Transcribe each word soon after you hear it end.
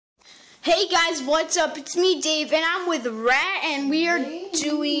Hey guys, what's up? It's me, Dave, and I'm with Rat, and we are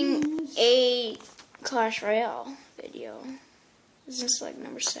doing a Clash Royale video. Is this like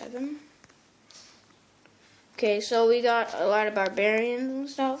number 7? Okay, so we got a lot of barbarians and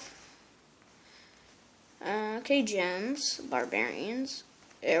stuff. Okay, gems, barbarians,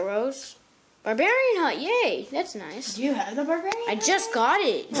 arrows, barbarian hut. Yay, that's nice. Do you have the barbarian? I just got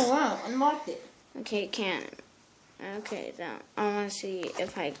it. Oh wow, unlocked it. Okay, cannon. Okay, now I want to see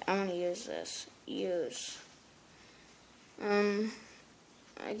if I want to use this. Use. I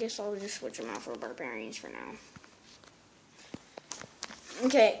guess I'll just switch them out for barbarians for now.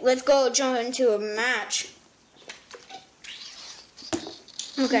 Okay, let's go jump into a match.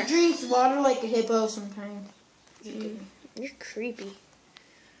 Okay. He drinks water like a hippo sometimes. You're creepy.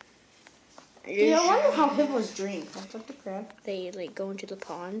 Dude, I wonder how hippos drink. What the crap? They like go into the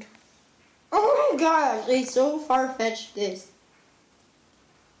pond. Oh my gosh, it's so far-fetched this.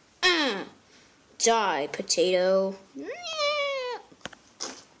 Die, potato.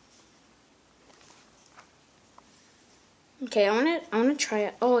 Okay, I wanna try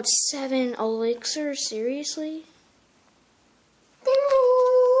it. Oh, it's 7 elixir, seriously?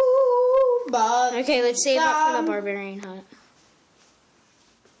 Okay, let's save up for the barbarian hut.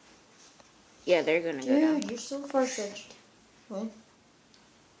 Yeah, they're gonna go down. Dude, you're so far-fetched. What?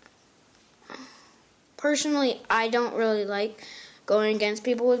 Personally, I don't really like going against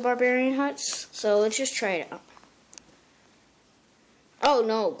people with barbarian huts, so let's just try it out. Oh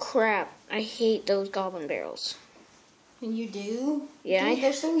no, crap. I hate those goblin barrels. And you do? Yeah. Dude,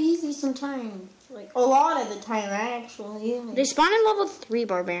 they're so easy sometimes. Like, a lot of the time, actually. Like, they spawn in level 3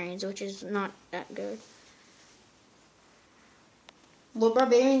 barbarians, which is not that good. what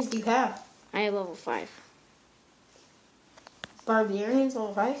barbarians do you have? I have level 5. Barbarians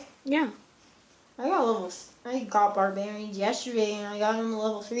level 5? Yeah. I got barbarians yesterday, and I got them to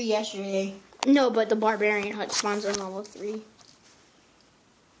level 3 yesterday. No, but the barbarian hut spawns in level 3.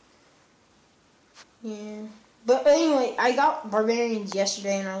 Yeah. But anyway, I got barbarians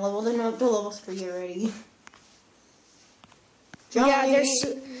yesterday, and I leveled them up to level 3 already. Yeah,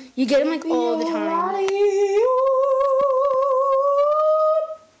 you get them like all the time.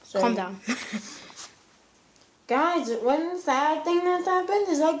 Calm down. Guys, one sad thing that's happened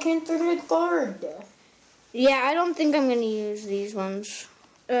is I can't record. Yeah, I don't think I'm going to use these ones.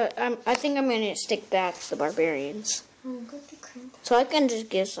 I think I'm going to stick back to the barbarians. So I can just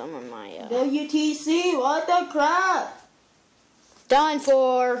give some of my... WTC, what the crap? Done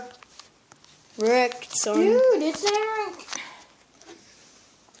for. Wrecked, son. Dude, it's like...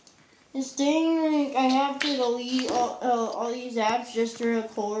 This thing, like, I have to delete all these apps just to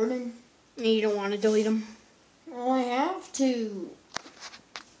record. And you don't want to delete them? Well, I have to.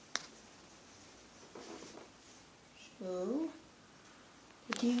 So,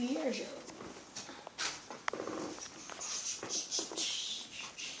 the TV show.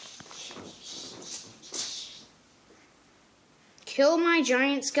 Kill my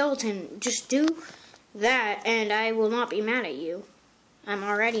giant skeleton. Just do that, and I will not be mad at you. I'm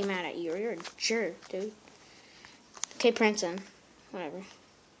already mad at you. You're a jerk, dude. Okay, Princeton. Whatever.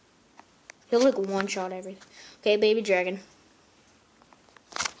 He'll like one-shot everything. Okay, baby dragon.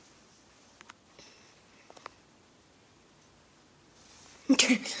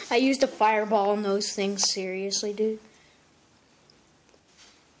 I used a fireball on those things. Seriously, dude.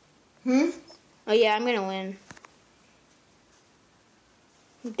 Oh yeah, I'm gonna win.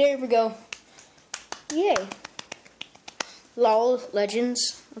 There we go. Yay. LOL,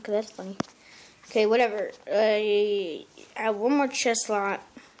 legends. Okay, that's funny. Okay, whatever. I have one more chest slot.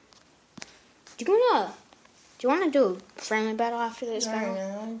 Do you wanna do a friendly battle after this battle?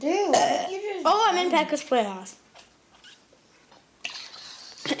 No, dude. Oh, I'm in Pekka's Playhouse.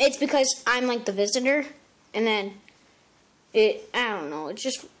 It's because I'm like the visitor, and then I don't know. It's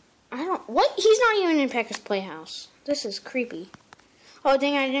just what? He's not even in Pekka's Playhouse. This is creepy. Oh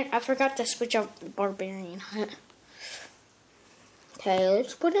dang! I forgot to switch out the barbarian hut. Okay,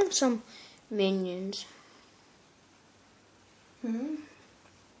 let's put in some minions.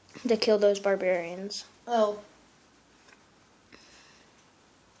 To kill those barbarians. Oh.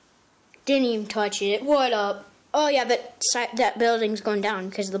 Didn't even touch it. What up? Oh yeah, but that building's going down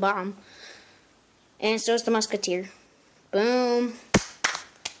because of the bomb. And so is the musketeer. Boom.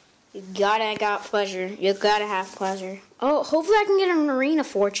 You got pleasure. You gotta have pleasure. Oh, hopefully I can get an arena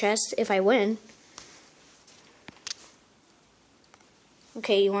 4 chest if I win.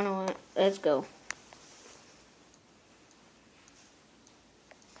 Okay, you wanna let's go.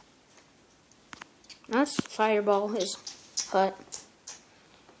 Let's fireball his hut.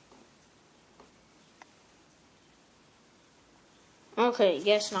 Okay,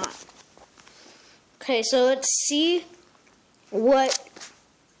 guess not. Okay, so let's see what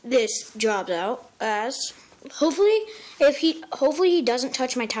this drops out as. Hopefully he doesn't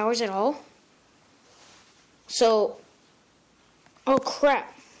touch my towers at all. So, oh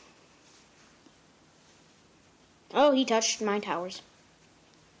crap. Oh, he touched my towers.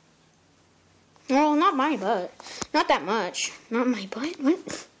 Well, not my butt. Not that much. Not my butt?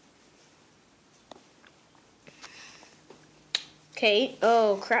 What? Okay,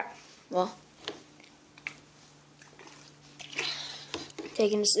 oh crap. Well.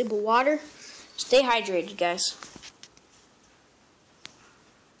 Taking a sip of water. Stay hydrated, guys.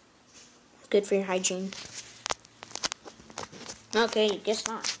 Good for your hygiene. Okay, guess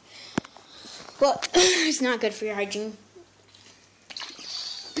not. Well, it's not good for your hygiene.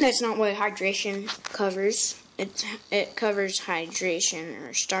 That's not what hydration covers. It covers hydration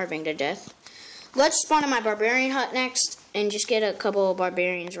or starving to death. Let's spawn in my barbarian hut next and just get a couple of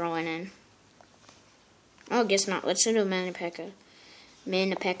barbarians rolling in. Oh, guess not. Let's send a Manapeka.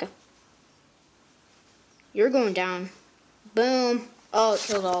 Manapeka. You're going down. Boom. Oh, it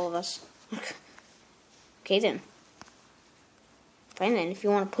killed all of us. Okay then. Fine then. If you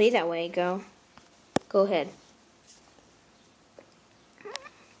want to play that way, go ahead.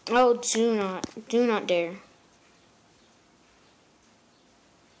 Oh, do not dare.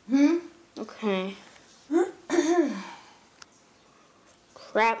 Okay.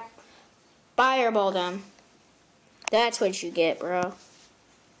 Crap. Fireball them. That's what you get, bro.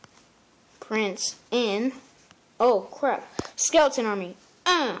 Prince in. Oh, crap. Skeleton army.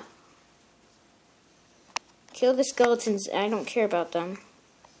 Kill the skeletons. I don't care about them.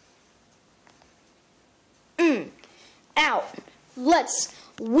 Out. Let's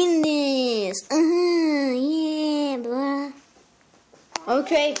win this. Yeah, blah.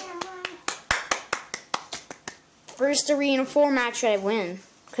 Okay. First Arena 4 match I win.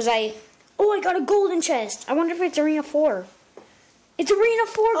 Oh, I got a golden chest. I wonder if it's Arena 4. It's Arena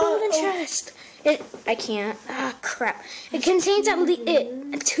 4 golden chest. I can't. Ah, crap. It contains at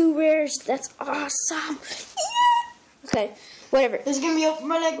least 2 rares. That's awesome. Yeah. Okay, whatever. It's gonna be open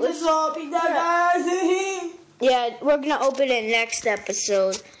like this up. Yeah, we're gonna open it next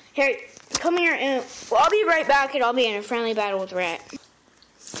episode. Here, come here, and I'll be right back, and I'll be in a friendly battle with Rat.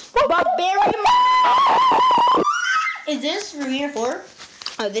 Barbarian. Is this Arena 4?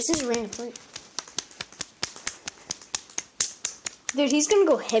 Oh, this is Arena 3. Dude, he's gonna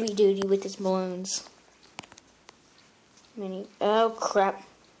go heavy duty with his balloons. Oh, crap.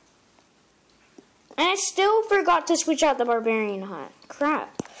 And I still forgot to switch out the barbarian hut.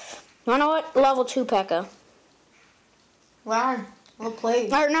 Crap. You know what? Level 2 P.E.K.K.A. Wow, well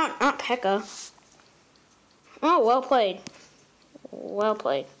played. Or not P.E.K.K.A. Oh, well played. Well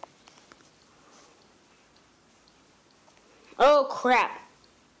played. Oh, crap.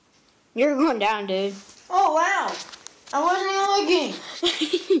 You're going down, dude. Oh, wow. I wasn't even looking.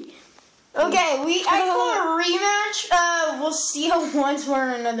 Okay, I call a rematch. We'll see how once we're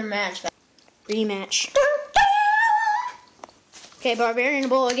in another match. Rematch. Okay, Barbarian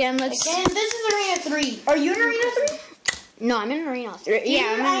Bull again. Let's. Again, this is Arena 3. Are you in Arena 3? No, I'm in Arena 3.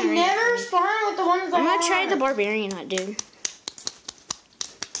 Yeah, I'm in I Arena never 3. spawn with the ones I'm gonna try the Barbarian hut, dude.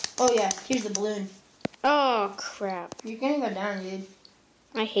 Oh yeah, here's the balloon. Oh crap! You're gonna go down, dude.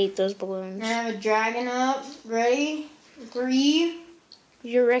 I hate those balloons. I have a dragon up. Ready? 3.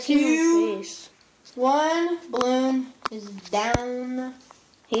 You're wrecking 2, your face. 1. Balloon is down.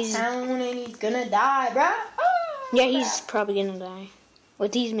 He's down and he's gonna die, bruh. Oh, yeah, he's probably gonna die.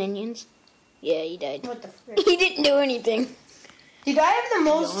 With these minions. Yeah, he died. What the frick? He didn't do anything. Dude, I have the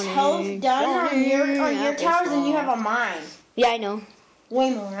most health done on your towers than you have on mine. Yeah, I know.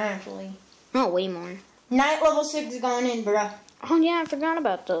 Way more, actually. Not way more. Knight level 6 is going in, bruh. Oh yeah, I forgot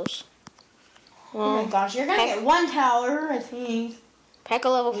about those. Well, oh my gosh, you're gonna get 1 tower, I think. P.E.K.K.A.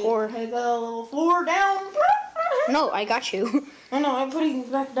 level 4. P.E.K.K.A. level 4 down, bruh. No, I got you. I know, I'm putting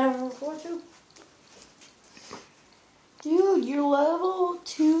back down level 4 too. Dude, your level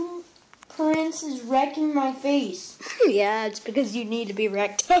 2 Prince is wrecking my face. Yeah, it's because you need to be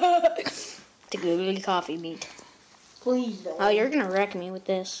wrecked. To go to coffee meat. Please don't. Oh, you're gonna wreck me with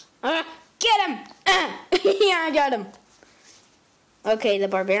this. Get him! Yeah, I got him. Okay, the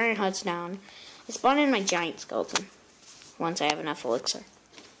barbarian hut's down. I spawn in my giant skeleton. Once I have enough elixir.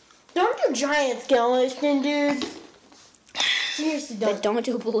 Don't do giant skeleton, dude. Seriously, don't. But don't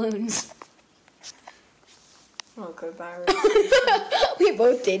do balloons. Oh, goodbye. We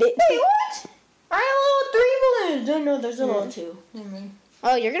both did it. Wait, what? I have level 3 balloons. Oh, no, there's a level 2.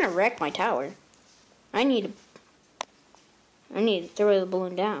 Oh, you're gonna wreck my tower. I need to throw the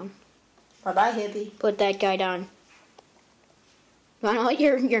balloon down. Bye-bye, hippie. Put that guy down. Well,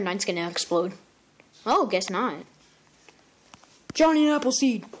 your night's gonna explode. Oh, guess not. Johnny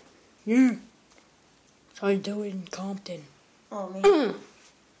Appleseed. Yeah. Trying to do it in Compton. Oh, man.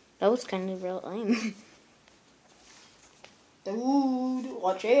 That was kind of real lame. Dude,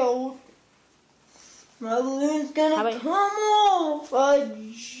 watch out. My balloon's gonna How about- come off.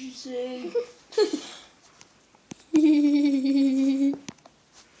 Fudge sake.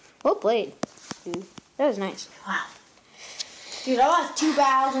 Well played, dude. That was nice. Wow. Dude, I lost 2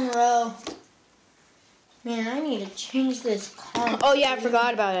 battles in a row. Man, I need to change this comp. Oh yeah, I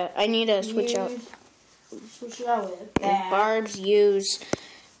forgot about it. I need to switch out. Switch it out with that. Barbs use.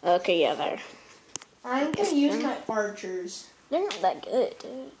 Okay, yeah, there. I'm gonna use my archers. They're not that good,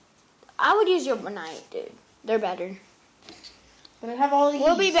 dude. I would use your knight, dude. They're better. But I have all these.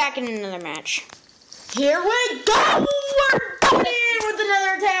 We'll be back in another match. Here we go! We're coming in with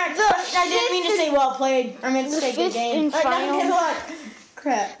another attack! I didn't mean to say well played. I meant to say good game. and final- Good luck.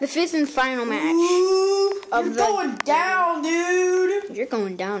 Crap. The 5th and final match. Ooh, Of you're the- going down, dude! You're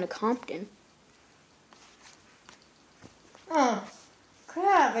going down to Compton. Oh,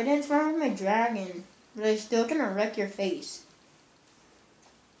 crap. I didn't spawn with my dragon. But I'm still gonna wreck your face.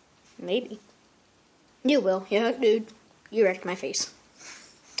 Maybe. You will. Yeah, dude. You wrecked my face.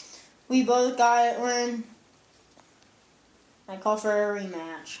 We both got it when I call for a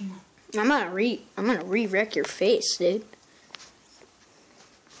rematch. I'm gonna re-wreck your face, dude.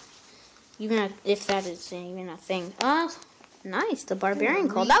 Even if that is even a thing. Nice, the barbarian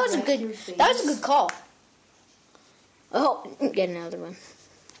call. That was a good call. Oh, get another one.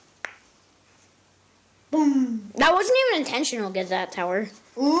 Boom. That wasn't even intentional, get that tower.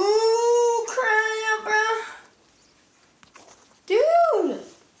 Ooh, crap, bro. Dude.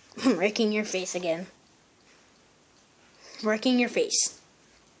 I'm wrecking your face again. Wrecking your face.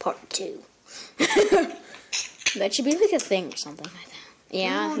 Part 2. That should be like a thing or something like that.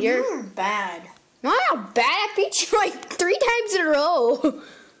 Yeah, Dude, you're... you're bad. No, I'm not bad. I beat you like 3 times in a row.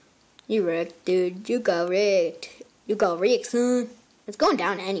 You wrecked, dude. You got wrecked. You got wrecked, son. It's going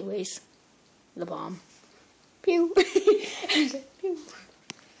down anyways. The bomb. Pew. Pew.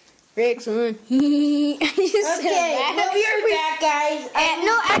 Wrecked, son. I just said Okay, that. we'll be right back, guys.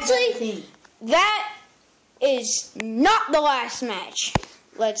 No, actually, that is not the last match.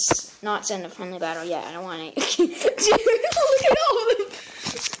 Let's not send a friendly battle yet. I don't want it. Dude, look at all of them.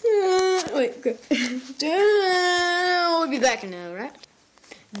 Wait, okay. We'll be back in a right?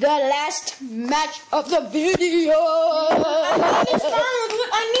 The last match of the video. I need to spawn with what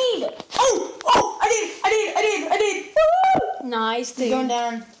I need. Oh, I did. Woo! Nice, dude. Going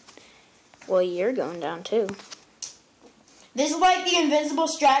down. Well, you're going down too. This is like the invincible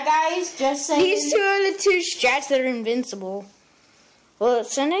strat, guys. Just saying. These 2 are the 2 strats that are invincible. Well,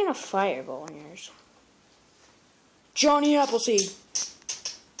 it's sending a fireball in yours. Johnny Appleseed.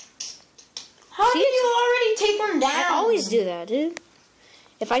 How did you already take one down? I always do that, dude.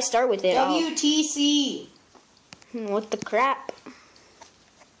 If I start with it, WTC. What the crap?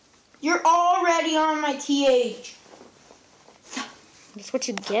 You're already on my TH. That's what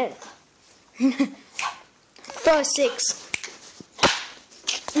you get. For 6.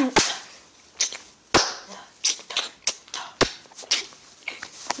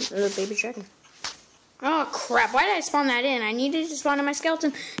 Little baby dragon. Oh crap, why did I spawn that in? I needed to spawn in my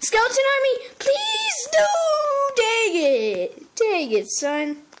skeleton. Skeleton army, please do! Dang it. Dang it,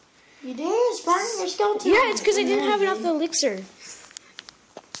 son. You did spawn your skeleton. Yeah, it's because I didn't have enough elixir.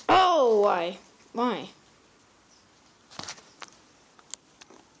 Oh, why? Why?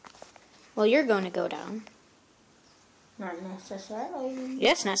 Well, you're going to go down. Not necessarily.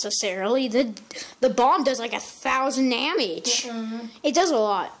 Yes, necessarily. The bomb does like 1,000 damage. It does a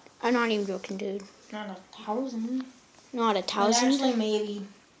lot. I'm not even joking, dude. Not 1,000. Not 1,000. Actually, maybe.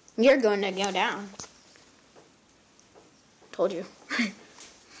 You're going to go down. Told you.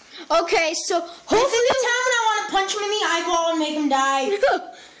 Okay, so hopefully This is the time when I want to punch him in the eyeball and make him die.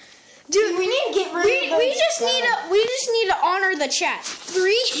 Dude, we need to get rid of we just need to honor the chat.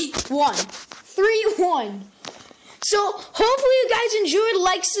 3-1. 3-1. So hopefully you guys enjoyed.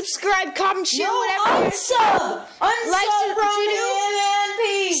 Like, subscribe, comment, share, whatever. Unsub. Like, Unsub from him and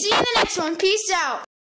peace. See you in the next one. Peace out.